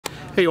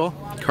Hey you all,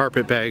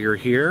 Carpetbagger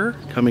here,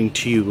 coming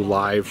to you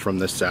live from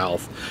the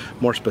South,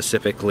 more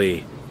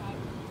specifically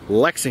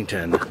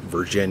Lexington,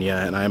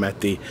 Virginia, and I'm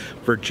at the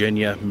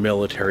Virginia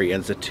Military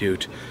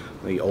Institute,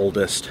 the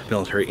oldest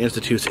military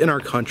institutes in our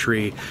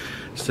country.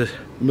 It's the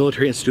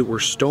military institute where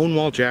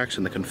Stonewall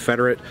Jackson, the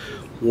Confederate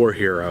war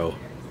hero,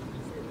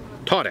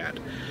 taught at.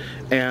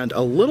 And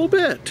a little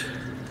bit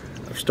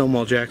of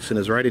Stonewall Jackson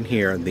is right in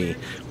here in the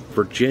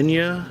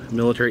Virginia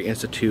Military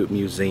Institute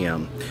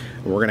Museum.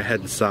 And we're gonna head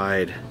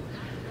inside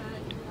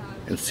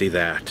and see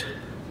that.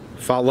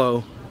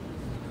 Follow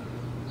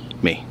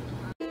me.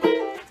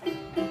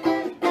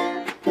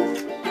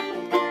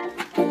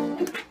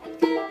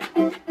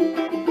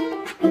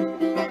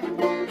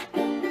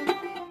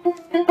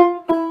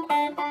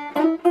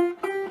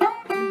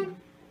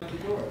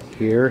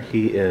 Here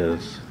he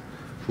is,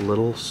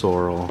 Little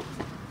Sorrel,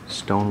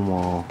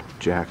 Stonewall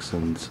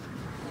Jackson's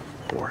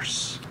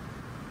horse.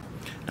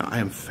 Now, I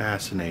am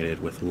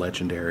fascinated with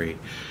legendary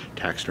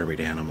taxidermied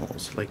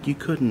animals. Like, you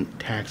couldn't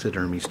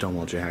taxidermy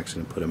Stonewall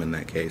Jackson and put him in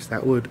that case.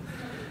 That would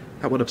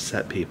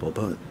upset people,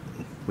 but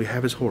we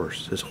have his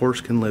horse. His horse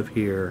can live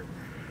here.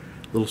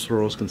 Little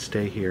Sorrels can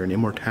stay here in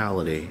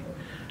immortality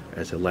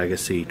as a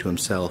legacy to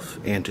himself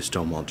and to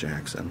Stonewall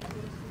Jackson.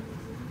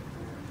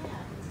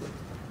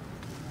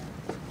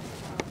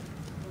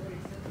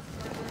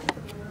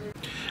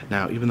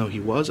 Now, even though he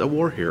was a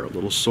war hero,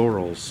 Little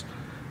Sorrels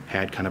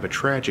had kind of a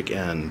tragic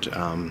end.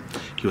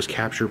 He was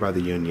captured by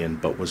the Union,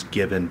 but was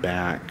given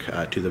back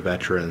to the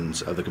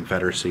veterans of the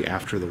Confederacy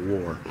after the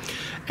war.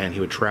 And he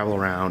would travel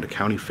around to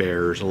county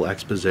fairs, little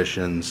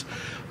expositions,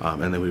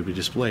 and then would be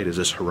displayed as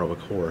this heroic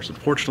horse.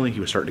 Unfortunately, he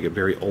was starting to get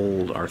very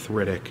old,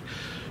 arthritic,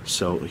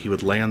 so he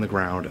would lay on the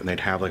ground and they'd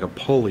have like a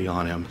pulley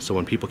on him. So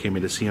when people came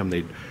in to see him,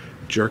 they'd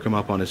jerk him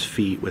up on his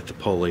feet with the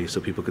pulley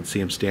so people could see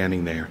him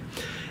standing there.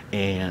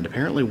 And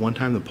apparently one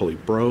time the pulley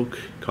broke,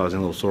 causing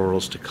Little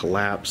Sorrels to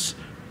collapse,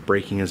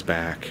 breaking his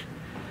back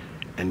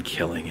and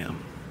killing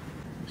him.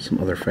 Some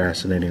other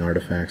fascinating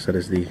artifacts. That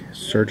is the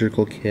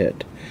surgical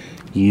kit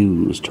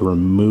used to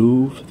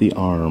remove the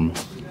arm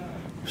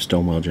of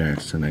Stonewall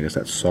Jackson. I guess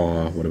that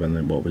saw would have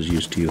been what was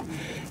used to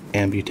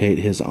amputate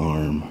his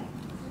arm.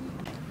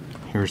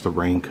 Here's the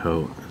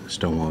raincoat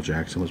Stonewall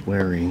Jackson was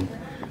wearing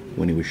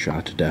when he was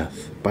shot to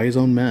death by his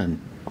own men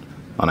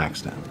on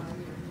accident.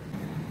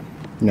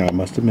 Now, I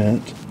must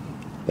admit,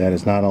 that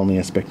is not only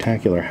a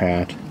spectacular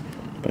hat,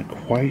 but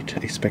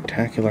quite a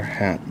spectacular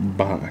hat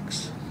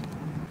box.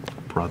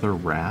 Brother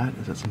Rat?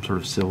 Is that some sort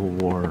of Civil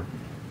War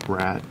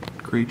rat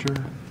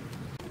creature?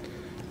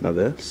 Now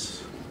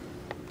this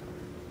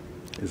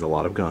is a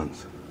lot of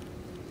guns.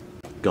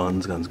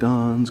 Guns, guns,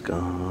 guns,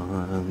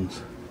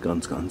 guns.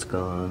 Guns, guns,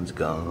 guns,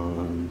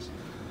 guns.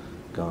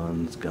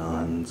 Guns,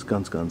 guns,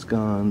 guns, guns,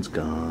 guns,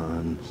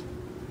 guns.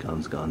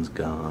 Guns, guns,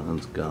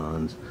 guns,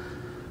 guns.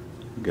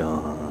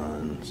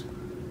 Guns.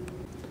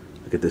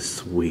 Look at this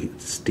sweet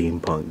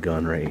steampunk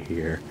gun right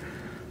here.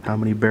 How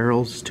many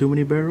barrels? Too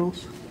many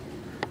barrels?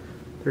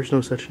 There's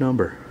no such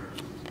number.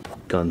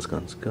 Guns,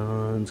 guns,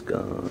 guns,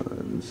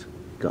 guns.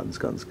 Guns,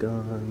 guns,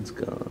 guns,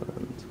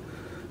 guns.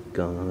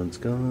 Guns,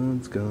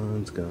 guns,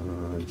 guns,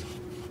 guns.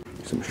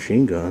 Some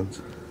machine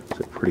guns.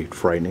 It's pretty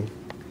frightening.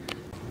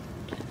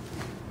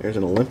 There's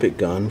an Olympic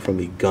gun from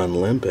the Gun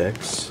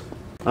Olympics.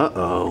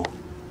 Uh-oh.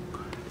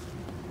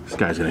 This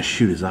guy's gonna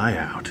shoot his eye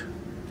out.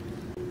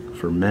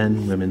 For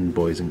men, women,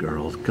 boys, and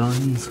girls,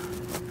 guns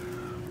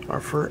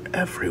are for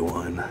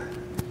everyone.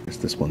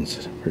 This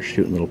one's for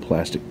shooting little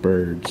plastic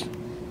birds.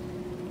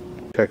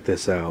 Check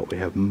this out. We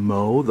have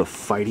Mo the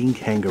fighting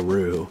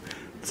kangaroo.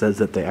 It says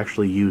that they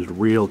actually used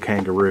real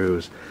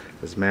kangaroos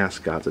as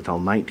mascots until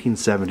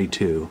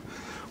 1972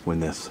 when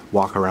this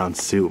walk-around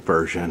suit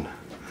version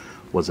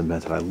was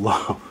invented. I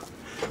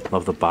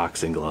love the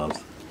boxing gloves.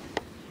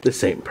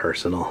 This ain't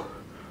personal.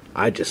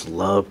 I just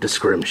love to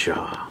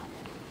scrimshaw.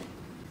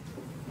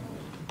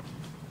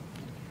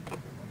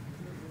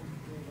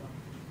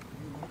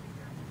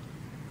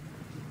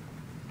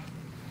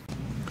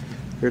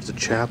 Here's a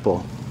chapel,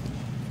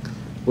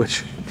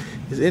 which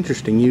is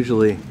interesting.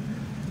 Usually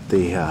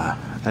the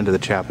end of the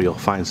chapel you'll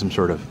find some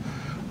sort of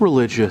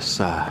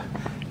religious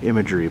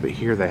imagery, but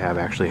here they have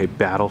actually a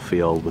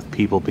battlefield with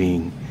people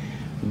being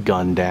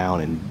gunned down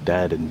and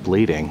dead and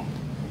bleeding.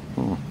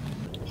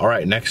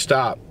 Alright, next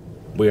stop.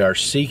 We are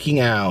seeking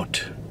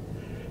out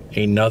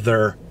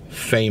another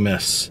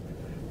famous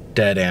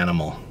dead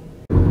animal.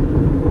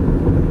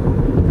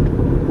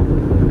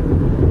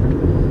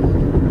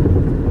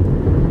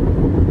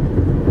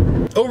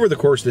 Over the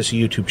course of this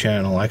YouTube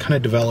channel, I've kind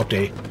of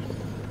developed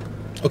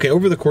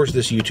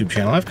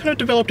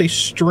a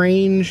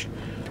strange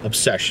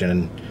obsession,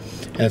 and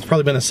it's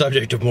probably been the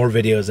subject of more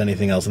videos than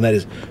anything else, and that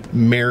is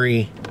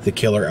Mary the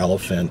Killer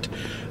Elephant.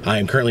 I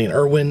am currently in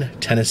Irwin,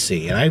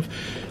 Tennessee, and I've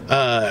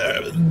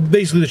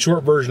basically the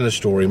short version of the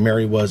story.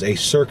 Mary was a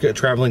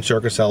traveling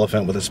circus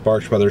elephant with the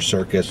Sparks Brothers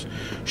Circus.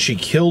 She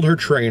killed her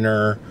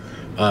trainer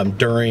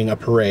during a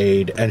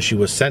parade, and she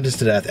was sentenced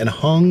to death and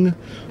hung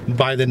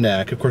by the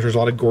neck. Of course, there's a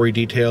lot of gory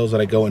details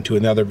that I go into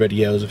in other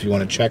videos if you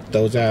want to check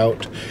those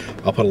out.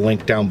 I'll put a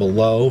link down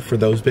below for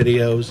those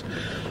videos.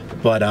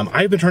 But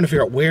I've been trying to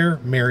figure out where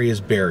Mary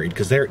is buried,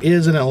 because there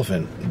is an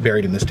elephant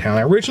buried in this town.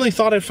 I originally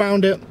thought I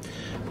found it.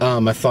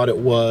 I thought it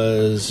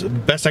was,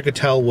 best I could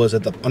tell, was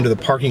at under the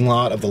parking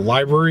lot of the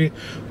library,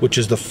 which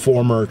is the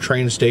former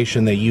train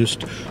station. They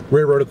used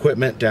railroad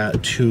equipment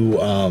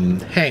to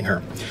hang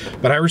her.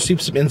 But I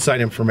received some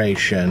inside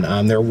information.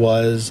 There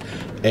was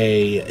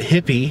a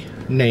hippie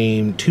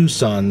named Two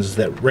Sons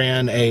that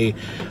ran a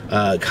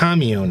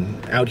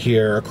commune out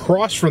here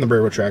across from the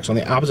railroad tracks, on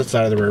the opposite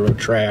side of the railroad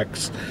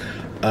tracks.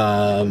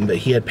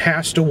 He had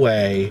passed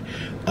away,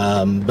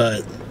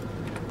 but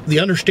the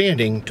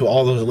understanding to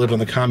all those that lived on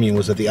the commune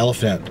was that the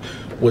elephant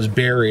was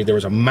buried. There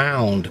was a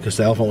mound, because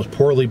the elephant was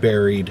poorly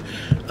buried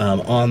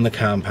on the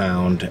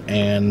compound,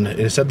 and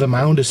it said the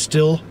mound is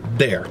still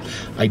there.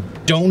 I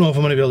don't know if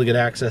I'm going to be able to get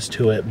access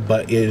to it,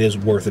 but it is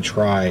worth a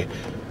try.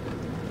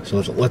 So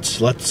let's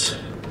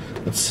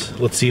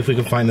see if we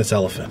can find this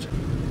elephant.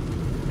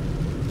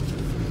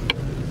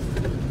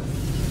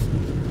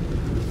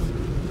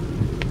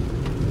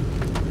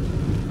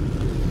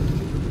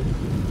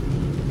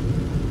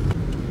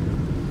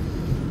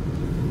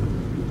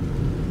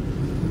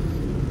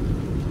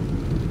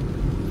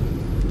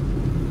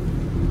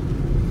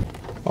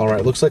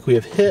 Alright, looks like we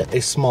have hit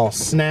a small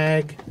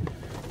snag.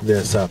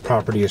 This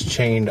property is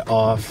chained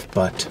off,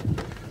 but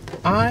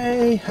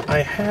I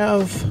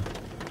have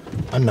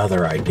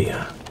another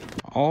idea.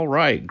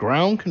 Alright,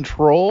 ground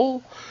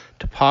control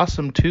to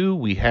Possum 2.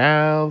 We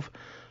have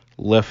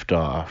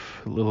liftoff.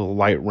 A little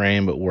light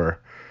rain, but we're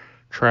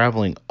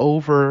traveling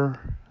over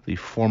the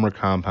former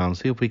compound.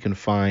 See if we can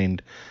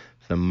find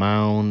the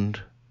mound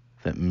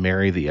that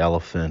Mary the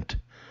elephant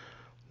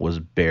was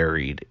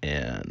buried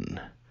in.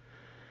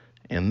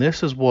 And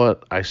this is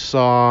what I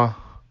saw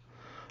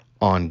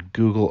on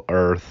Google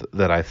Earth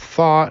that I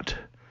thought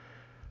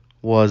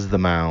was the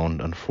mound.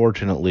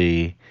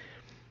 Unfortunately,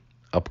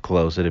 up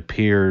close, it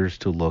appears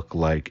to look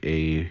like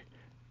a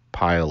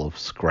pile of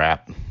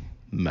scrap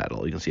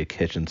metal. You can see a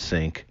kitchen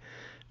sink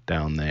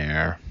down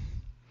there.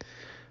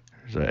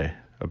 There's a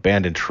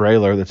abandoned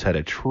trailer that's had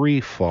a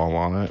tree fall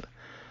on it.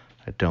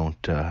 I don't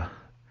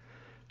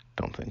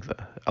think the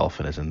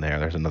elephant is in there.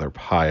 There's another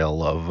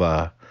pile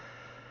of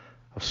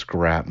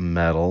scrap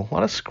metal. A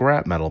lot of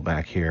scrap metal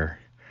back here,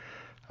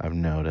 I've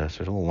noticed.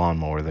 There's a little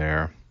lawnmower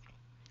there.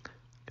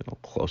 Get a little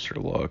closer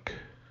look.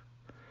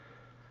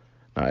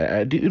 Now,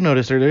 I do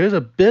notice there is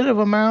a bit of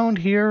a mound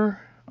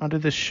here under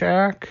this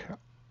shack.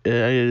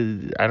 I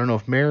don't know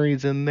if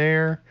Mary's in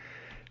there,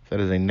 if that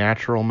is a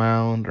natural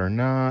mound or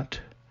not.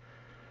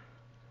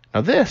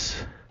 Now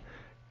this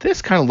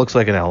kind of looks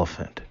like an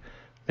elephant.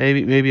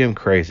 Maybe I'm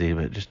crazy,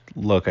 but just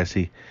look, I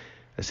see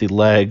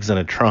legs and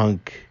a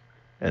trunk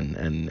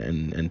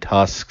and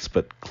tusks,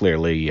 but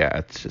clearly, yeah,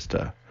 it's just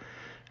a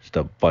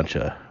bunch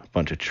of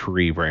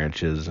tree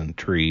branches and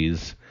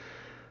trees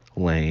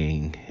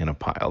laying in a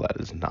pile. That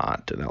is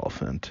not an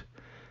elephant.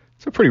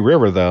 It's a pretty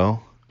river, though.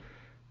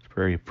 It's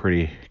very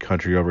pretty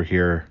country over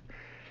here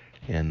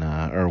in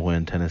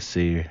Irwin,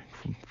 Tennessee,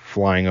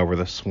 flying over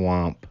the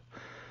swamp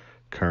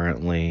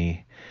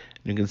currently.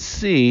 You can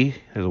see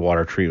there's a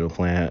water treatment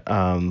plant.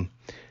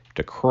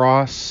 To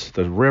cross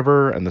the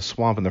river and the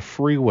swamp and the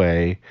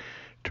freeway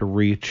to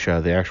reach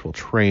the actual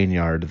train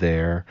yard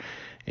there,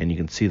 and you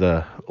can see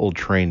the old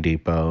train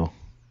depot.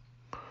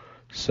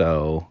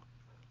 So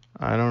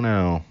I don't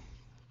know.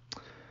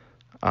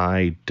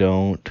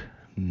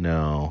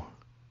 Now,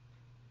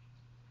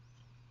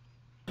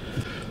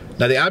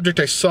 the object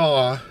I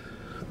saw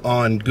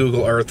on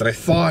Google Earth that I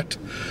thought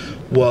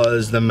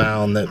was the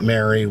mound that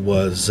Mary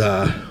was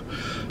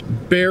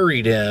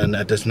buried in,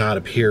 that does not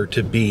appear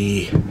to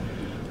be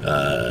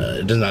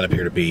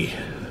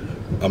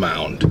a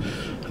mound.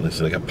 It looks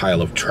like a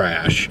pile of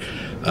trash.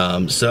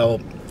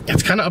 So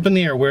it's kind of up in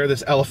the air where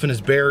this elephant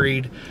is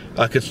buried.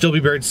 Could still be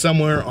buried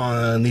somewhere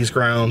on these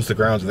grounds, the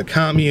grounds of the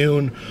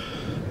commune.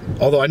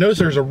 Although I notice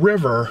there's a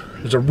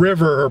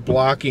river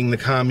blocking the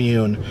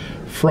commune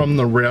from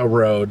the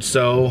railroad.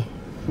 So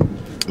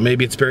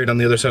maybe it's buried on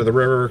the other side of the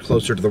river,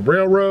 closer to the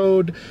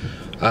railroad.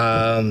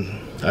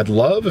 I'd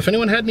love if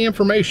anyone had any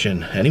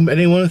information.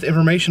 Anyone with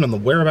information on the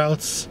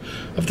whereabouts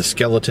of the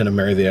skeleton of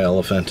Mary the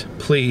elephant,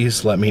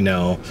 please let me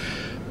know.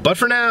 But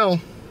for now,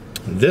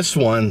 this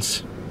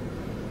one's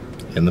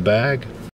in the bag.